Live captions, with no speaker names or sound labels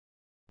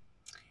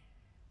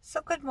So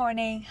good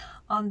morning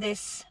on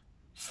this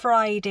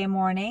Friday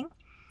morning,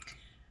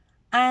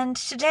 and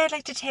today I'd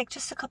like to take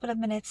just a couple of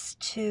minutes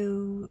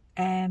to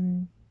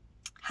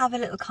have a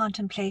little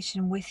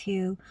contemplation with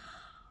you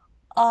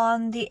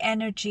on the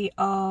energy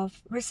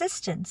of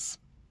resistance.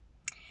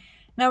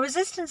 Now,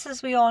 resistance,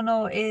 as we all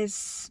know,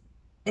 is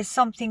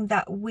something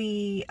that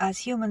we as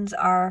humans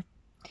are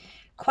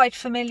quite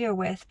familiar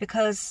with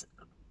because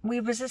we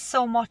resist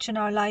so much in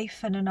our life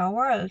and in our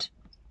world.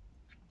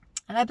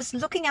 And I was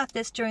looking at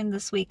this during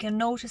this week and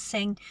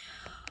noticing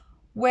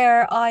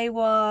where I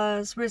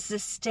was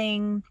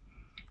resisting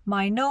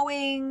my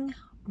knowing,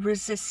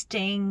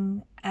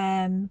 resisting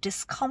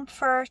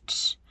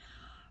discomfort,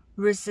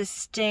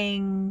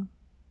 resisting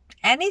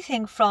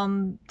anything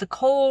from the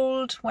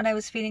cold when I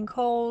was feeling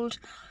cold,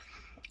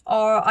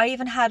 or I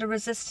even had a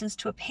resistance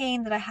to a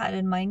pain that I had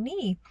in my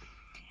knee.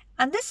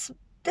 And this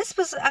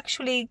was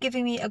actually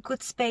giving me a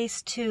good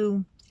space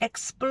to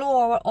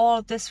explore what all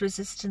of this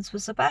resistance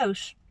was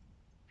about.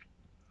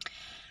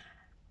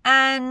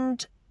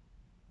 And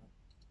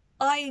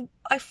I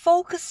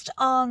focused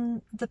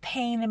on the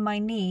pain in my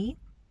knee,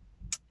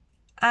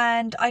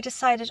 and I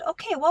decided,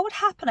 okay, what would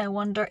happen, I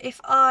wonder, if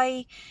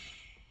I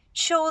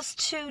chose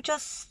to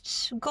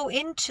just go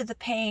into the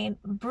pain,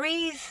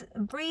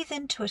 breathe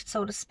into it,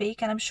 so to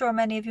speak. And I'm sure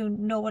many of you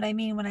know what I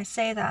mean when I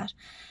say that.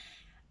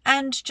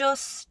 And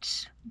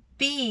just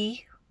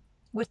be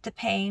with the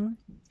pain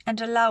and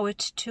allow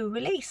it to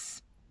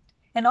release.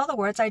 In other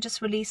words, I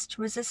just released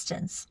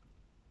resistance.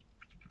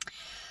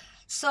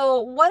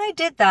 So when I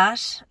did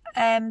that,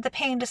 the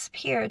pain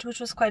disappeared, which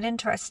was quite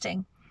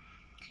interesting.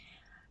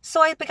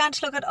 So I began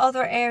to look at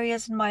other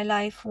areas in my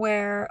life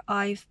where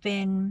I've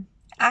been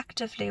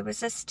actively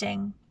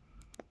resisting.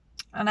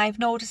 And I've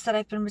noticed that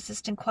I've been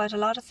resisting quite a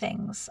lot of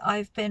things.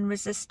 I've been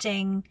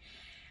resisting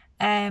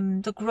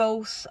the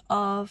growth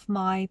of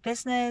my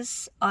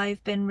business.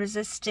 I've been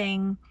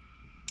resisting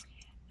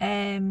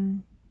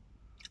when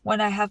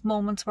I have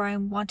moments where I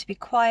want to be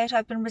quiet.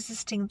 I've been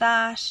resisting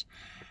that.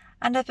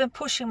 And I've been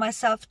pushing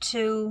myself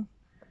to,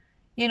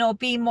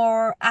 be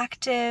more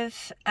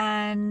active.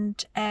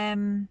 And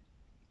then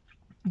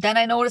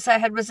I noticed I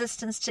had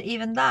resistance to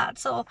even that.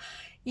 So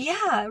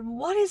yeah,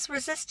 what is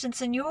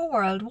resistance in your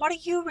world? What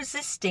are you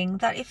resisting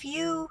that if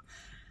you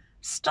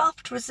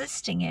stopped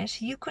resisting it,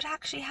 you could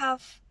actually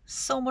have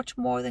so much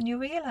more than you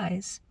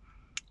realize?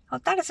 Oh,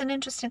 that is an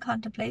interesting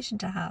contemplation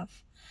to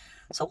have.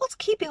 So what's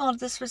keeping all of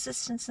this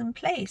resistance in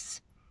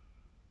place?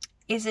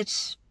 Is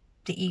it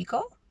the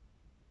ego?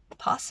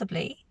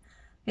 Possibly,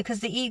 because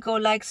the ego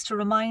likes to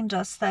remind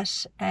us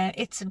that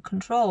it's in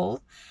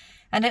control,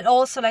 and it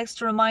also likes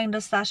to remind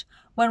us that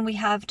when we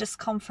have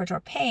discomfort or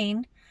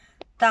pain,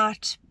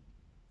 that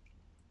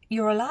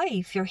you're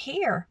alive, you're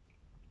here.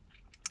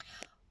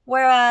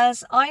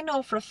 Whereas I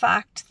know for a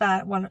fact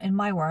that, well, in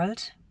my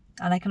world,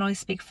 and I can only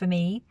speak for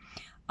me,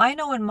 I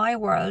know in my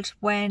world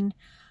when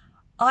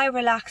I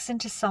relax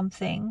into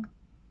something,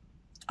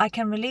 I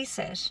can release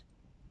it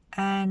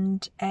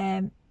and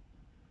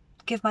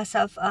give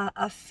myself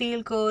a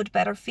feel-good,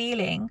 better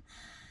feeling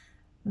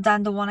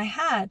than the one I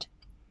had.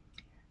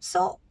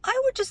 So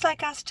I would just like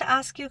to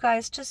ask you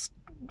guys, just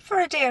for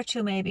a day or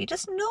two maybe,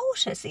 just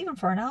notice, even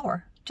for an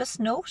hour, just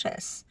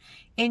notice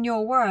in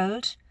your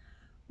world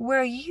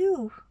where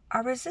you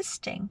are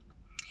resisting.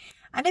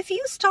 And if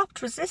you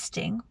stopped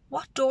resisting,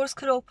 what doors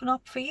could open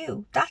up for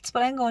you? That's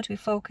what I'm going to be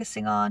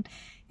focusing on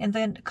in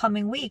the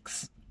coming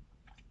weeks,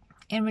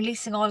 in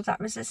releasing all of that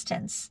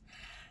resistance.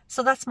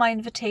 So that's my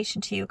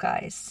invitation to you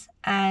guys.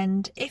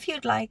 And if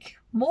you'd like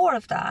more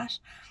of that,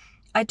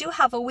 I do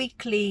have a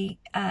weekly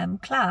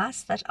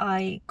class that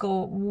I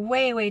go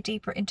way, way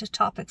deeper into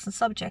topics and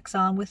subjects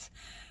on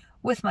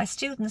with my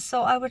students.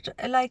 So I would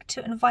like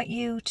to invite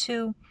you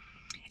to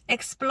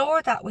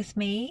explore that with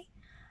me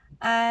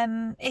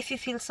if you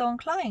feel so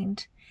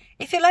inclined.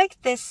 If you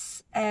like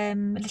this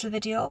little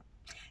video,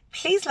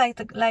 please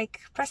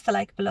press the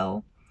like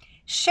below.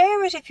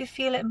 Share it if you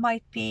feel it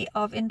might be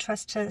of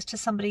interest to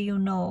somebody you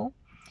know.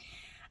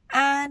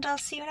 And I'll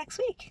see you next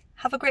week.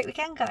 Have a great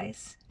weekend,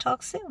 guys.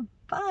 Talk soon.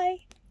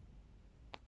 Bye.